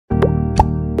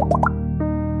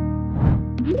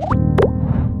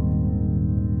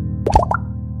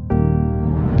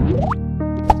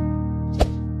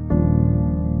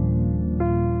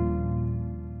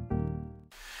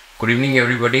Good evening,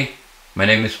 everybody. My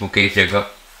name is Mukesh Jaga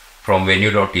from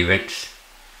VENUE.EVENTS,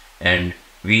 and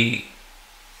we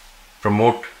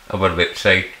promote our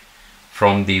website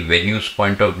from the venues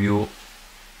point of view,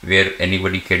 where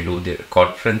anybody can do their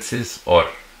conferences or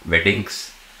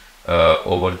weddings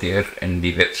over there. And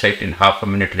the website in half a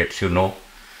minute lets you know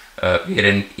where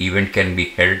an event can be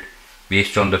held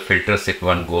based on the filters that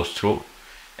one goes through.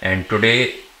 And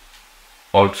today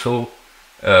also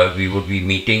we would be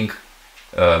meeting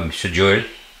Mr. Joel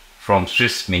from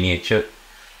Swissminiatur,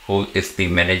 who is the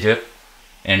manager,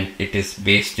 and it is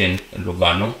based in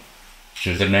Lugano,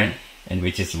 Switzerland, and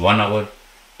which is 1 hour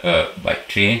by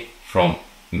train from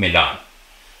Milan.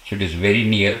 So it is very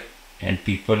near, and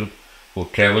people who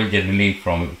travel generally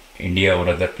from India or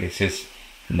other places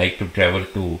like to travel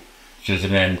to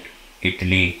Switzerland,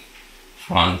 Italy,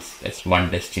 France as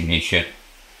one destination,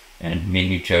 and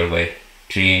mainly travel by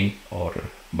train or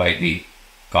by the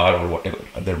car or whatever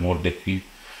other mode they feel.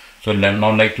 So I'd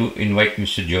now like to invite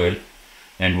Mr. Joel,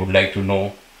 and would like to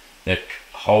know that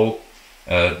how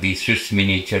the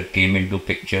Swissminiatur came into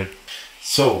picture.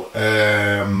 So,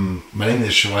 my name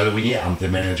is Joel. I'm the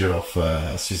manager of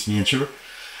Swissminiatur,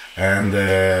 and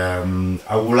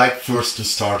I would like first to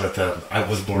start at I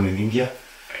was born in India.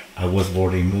 I was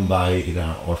born in Mumbai in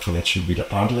an orphanage in Villa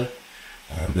Parle,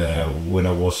 and when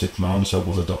I was 8 months I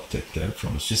was adopted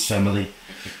from a Swiss family.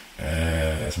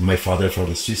 My father from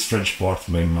the Swiss-French part,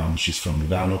 my mom, she's from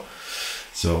Lugano.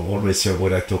 So always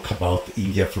when I talk about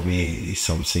India, for me is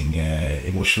something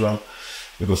emotional,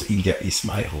 because India is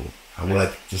my home. I would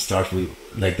like to start with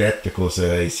like that, because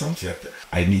it's something that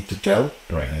I need to tell.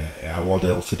 Right. I want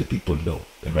also the people know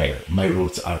that my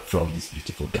roots are from this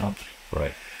beautiful country.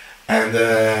 Right. And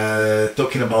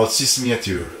talking about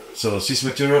Swissminiatur. So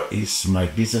Swissminiatur is my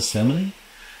business family.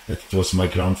 It was my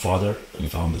grandfather who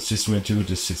founded Swissminiatur,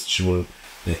 the 6th June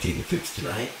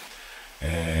 1959.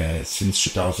 Since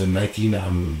 2019,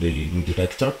 I'm the new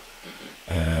director.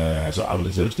 So I'm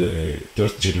the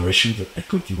third generation that I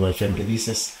continue my family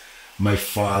business. My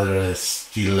father is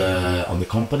still on the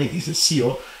company. He's a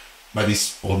CEO, but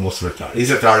he's almost retired.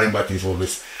 He's retiring, but he's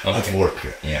always at work.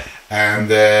 Yeah.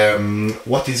 And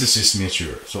what is a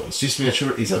Swissminiatur? So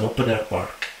Swissminiatur is an open-air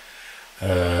park.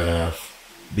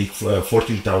 Big,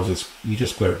 14,000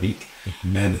 meters square feet,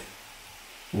 and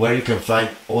where you can find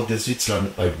all the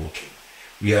Switzerland by walking.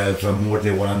 We have more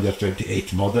than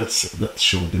 128 models that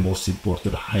show the most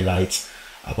important highlights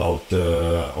about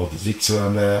all the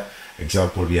Switzerland.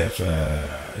 Example, we have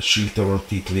Chillon,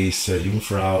 Titlis,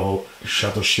 Jungfrau,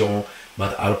 Chateauchion,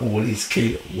 but our all is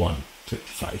scale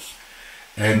 125.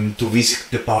 And to visit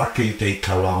the park, you take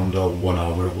around 1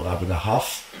 hour, 1 hour and a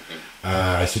half.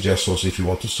 I suggest also if you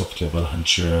want to stop to have a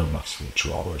lunch, maximum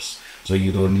 2 hours. So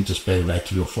you don't need to spend like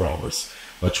 3 or 4 hours,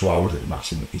 but 2 hours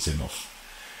maximum is enough.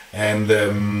 And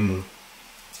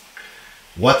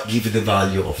what gives the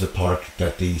value of the park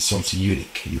that is something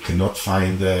unique. You cannot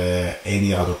find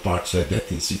any other parks like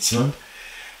that in Switzerland.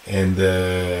 And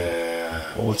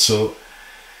also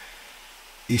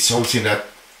it's something that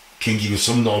can give you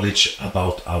some knowledge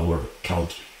about our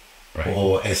country. Right.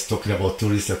 Or as talking about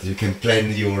tourists, that you can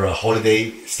plan your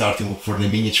holiday starting for the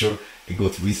miniature and go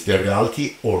to visit the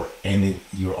reality, or end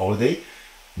your holiday.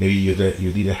 Maybe you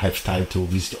didn't have time to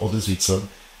visit all the Switzerland,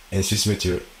 and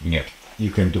Swissminiatur,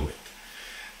 you can do it.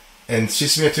 And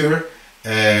Swissminiatur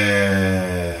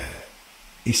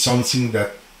is something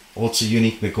that also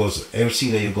unique, because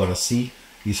everything that you're gonna see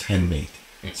is handmade.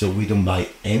 So we don't buy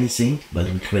anything, but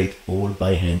we create all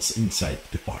by hands inside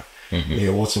the park.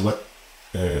 Also what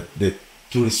the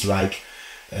tourists like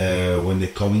when they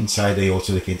come inside, they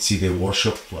can see the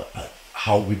workshop,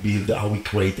 how we build, how we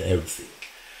create everything.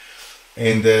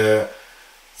 And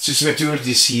Swissminiatur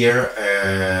this year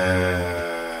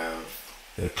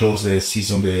closed the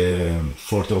season the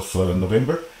 4th of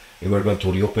November, and we're going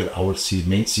to reopen our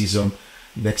main season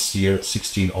next year,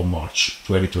 16th of March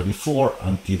 2024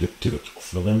 until the 3rd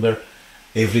of November,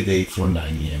 every day from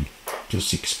 9 a.m. to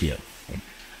 6 p.m.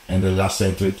 And the last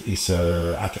entry is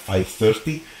at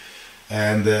 5:30.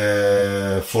 And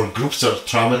for groups that are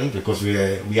traveling, because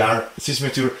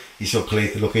Swissminiatur is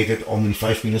located only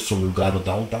 5 minutes from Lugano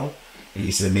downtown.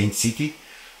 It's the main city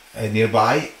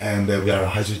nearby, and we are,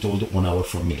 as we told, 1 hour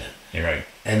from Milan. Right.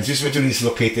 And Swissminiatur is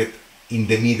located in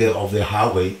the middle of the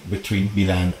highway between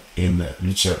Milan and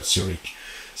Lucerne, Zurich.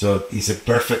 So it's a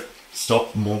perfect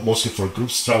stop, mostly for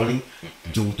groups traveling,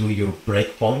 to do your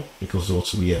break point, because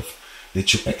also we have the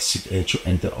two exit and two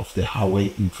enter of the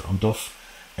highway in front of,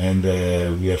 and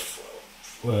we have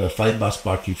 5 bus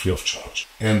parking free of charge.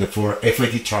 And for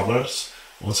FIT travelers,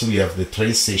 also we have the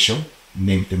train station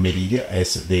named the Melide,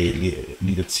 as the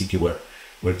little city where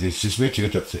where the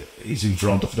Swissminiatur that is in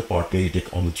front of the park, they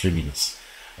take only 3 minutes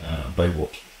by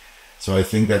walking. So I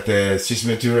think that the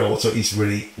Swissminiatur also is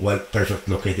very well, perfect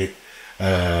located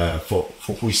for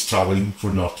who is traveling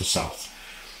from north to south.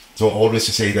 So always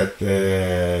to say that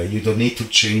you don't need to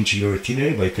change your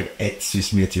itinerary, but you can add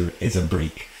Swissminiatur as a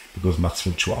break, because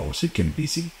maximum 2 hours you can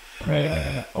visit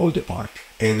all the park.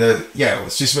 And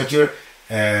Swissminiatur,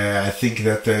 I think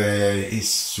that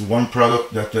is one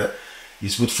product that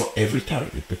is good for every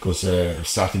target, because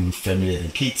starting with family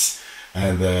and kids,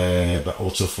 and but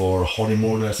also for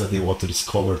honeymooners that they want to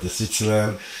discover the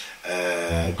Switzerland,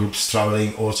 groups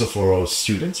traveling, also for our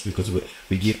students, because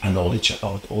we give a knowledge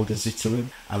about all the Switzerland.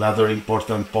 Another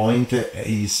important point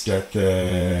is that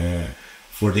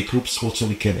for the groups also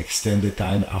we can extend the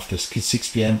time after 6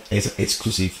 p.m. as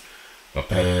exclusive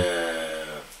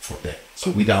for them,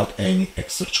 so without any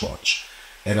extra charge.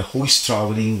 And who is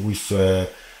traveling with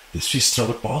the Swiss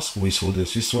Travel Pass, who is holding the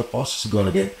Swiss Travel Pass, is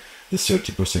gonna get the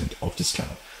 30% of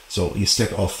discount. So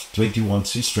instead of 21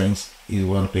 Swiss francs, you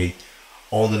want to pay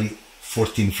only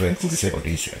 14 francs and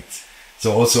 70 cents.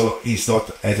 So also it's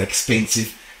not as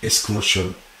expensive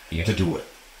excursion to do it.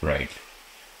 Right.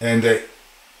 And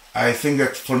I think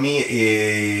that for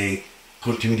me,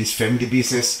 continuing this family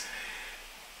business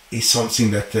is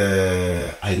something that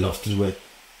I love to do it.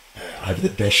 I have the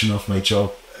passion of my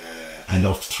job. I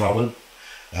love to travel.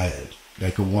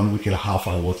 Like 1 week and a half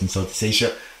I was in Southeast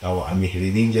Asia. Now I'm here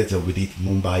in India, so we did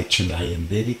Mumbai, Chennai and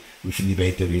Delhi with an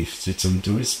event with Switzerland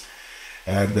tourism.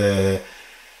 And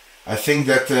I think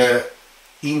that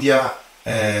India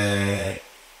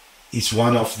is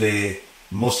one of the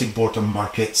most important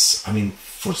markets, I mean,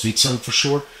 for Switzerland for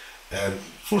sure.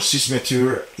 For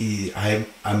Swissminiatur,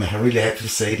 I'm really happy to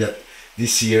say that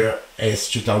this year, as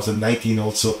 2019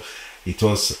 also, it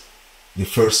was the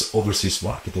first overseas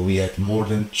market. We had more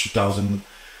than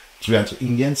 2,300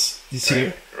 Indians this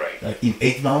year in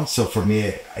 8 months. So for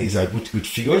me, it's a good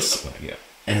figures.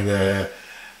 And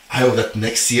I hope that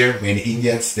next year many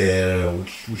Indians will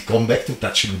come back to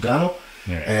touch Lugano,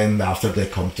 and after they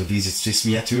come to visit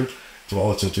Swissminiatur,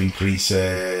 to increase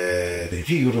the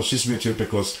figure of Swissminiatur,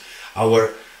 because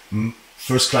our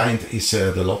first client is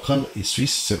the local, is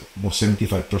Swiss. So most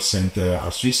 75%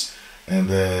 are Swiss, and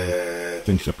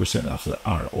 25%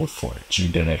 are all foreign.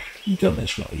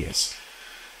 International, yes.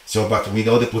 So, but we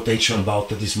know the potential about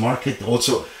this market.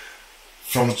 Also,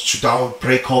 from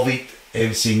pre-COVID,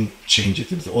 everything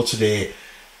changed. Also, the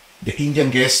Indian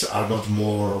guests are not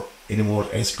anymore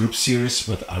as group series,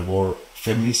 but are more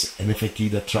families, NFT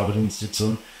that travel in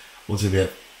Switzerland. Also, they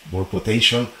have more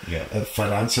potential,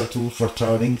 financial too for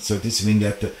traveling. So this means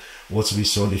that also we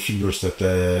saw the figures that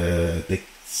they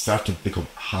start to become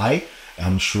high.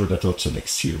 I'm sure that also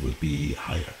next year will be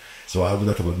higher. So I would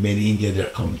not have many Indians that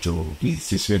are coming to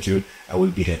visit Swissminiatur. I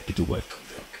will be happy to welcome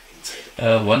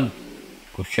them. One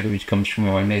question which comes to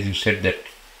my mind is, you said that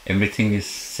everything is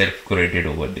self-curated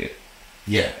over there.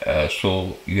 Yeah.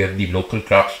 So you have the local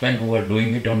craftsmen who are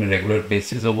doing it on a regular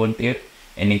basis over there.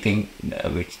 Anything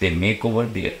which they make over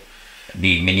there,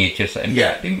 the miniatures and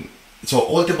everything. So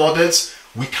all the models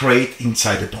we create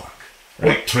inside the park.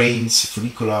 Right. Trains,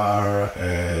 funicular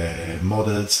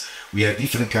models. We have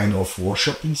different kind of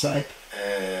workshop inside,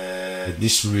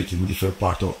 distributed in different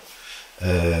part of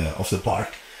the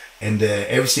park, and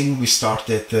everything we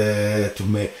started to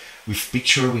make with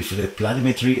picture, with the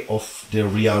planimetry of the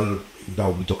real.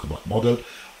 Now we talk about model,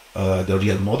 the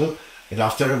real model, and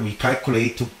after we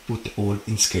calculate to put all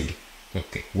in scale.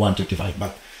 Okay. 1:25,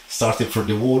 but started for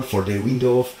the wall, for the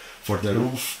window, for the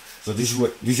roof. So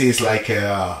this is like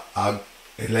the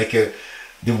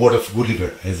word of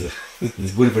Gulliver.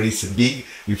 Gulliver is big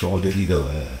with all the little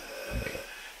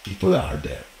people are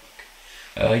there.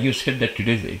 You said that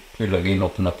it will again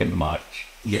open up in March.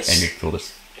 Yes. And it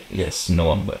closes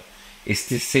November. Is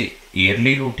this a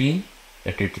yearly routine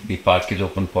that the park is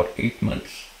open for 8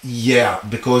 months? Yeah,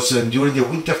 because during the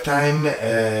winter time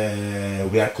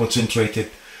we are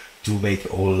concentrated to make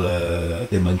all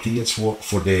the maintenance work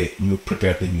for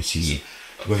prepare the new season.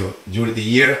 Because during the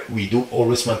year we do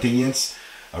always maintenance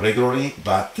regularly,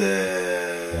 but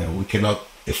we cannot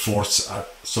afford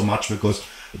so much because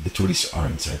the tourists are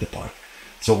inside the park.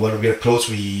 So when we are close,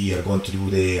 we are going to do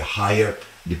the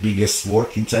biggest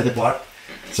work inside the park.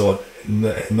 So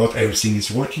not everything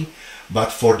is working,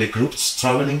 but for the groups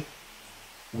traveling,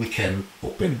 we can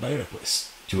open by request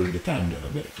during the time they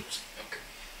are very close.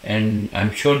 And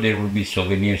I'm sure there will be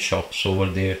souvenir shops over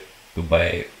there to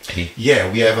buy.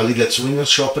 Yeah, we have a little souvenir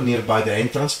shop nearby the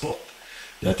entrance spot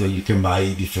that you can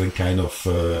buy different kind of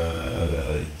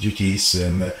duties,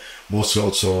 and mostly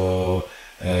also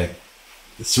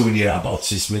souvenir about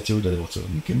Swissminiatur that also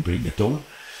you can bring at home.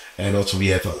 And also we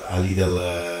have a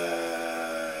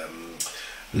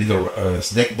little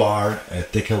snack bar,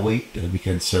 takeaway. We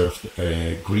can serve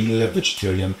grill,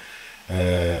 vegetarian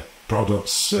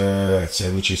products,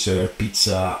 sandwiches,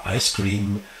 pizza, ice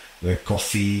cream,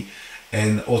 coffee.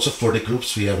 And also for the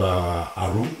groups, we have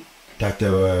a room that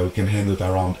we can handle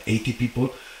around 80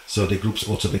 people. So the groups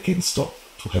also, they can stop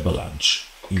to have a lunch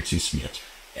in Swissminiatur.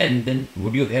 And then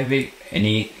would you have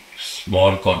any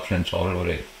small conference hall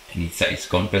or any size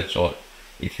conference, or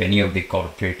if any of the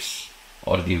corporates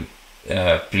or the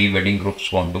pre-wedding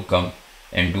groups want to come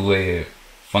and do a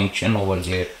function over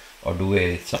there or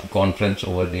do some conference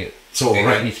over there? So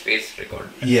any space record?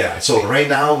 Yeah, so right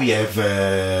now we have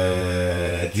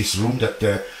this room that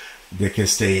they can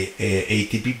stay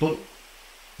 80 people.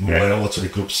 Right. Where also the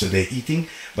groups they're eating,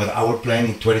 but our plan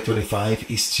in 2025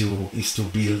 is to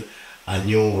build a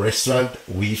new restaurant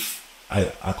with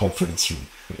a conference room.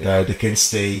 They can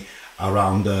stay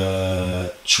around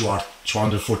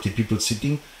 240 people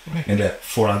sitting, right, and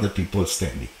 400 people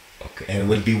standing. Okay. And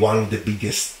will be one of the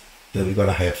biggest that we're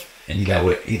gonna have in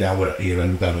our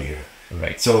Lugano area.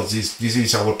 Right. So this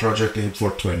is our project for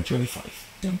 2025.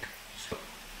 Okay. So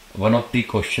one of the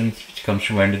questions which comes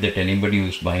to mind is that anybody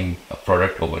who's buying a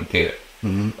product over there,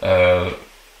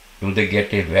 do they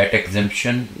get a VAT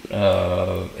exemption?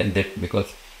 And that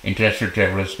because international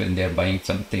travelers, when they are buying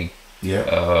something,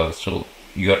 so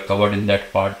you are covered in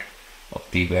that part of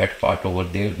the VAT part over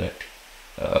there, that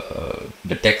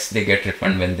the tax they get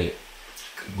refund when they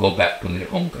go back to their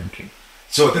home country.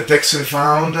 So the tax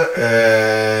refund,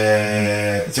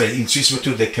 so in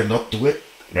Swissminiatur they cannot do it,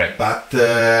 right? But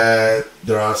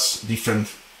there are different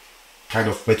kind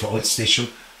of petrol station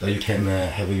that you can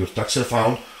have your tax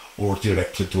refund, or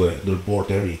directly to the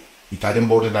border, Italian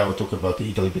border. Now we talk about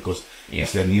Italy because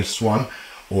it's the nearest one,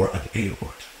 or at the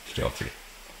airport. Okay.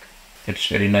 It's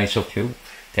very nice of you.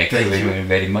 Thank you very,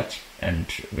 very much, and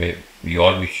we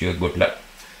all wish you good luck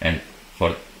and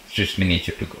for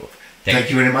Swissminiatur to grow. Thank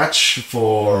you very much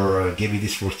for giving me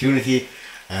this opportunity,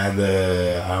 and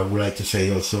I would like to say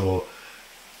also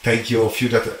thank you of you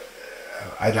that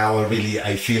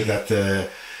I feel that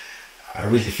I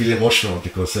really feel emotional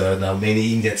because now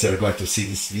many Indians are going to see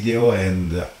this video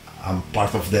and I'm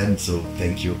part of them, so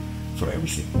thank you for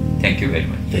everything. Thank you very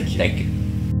much. Thank you. Thank you.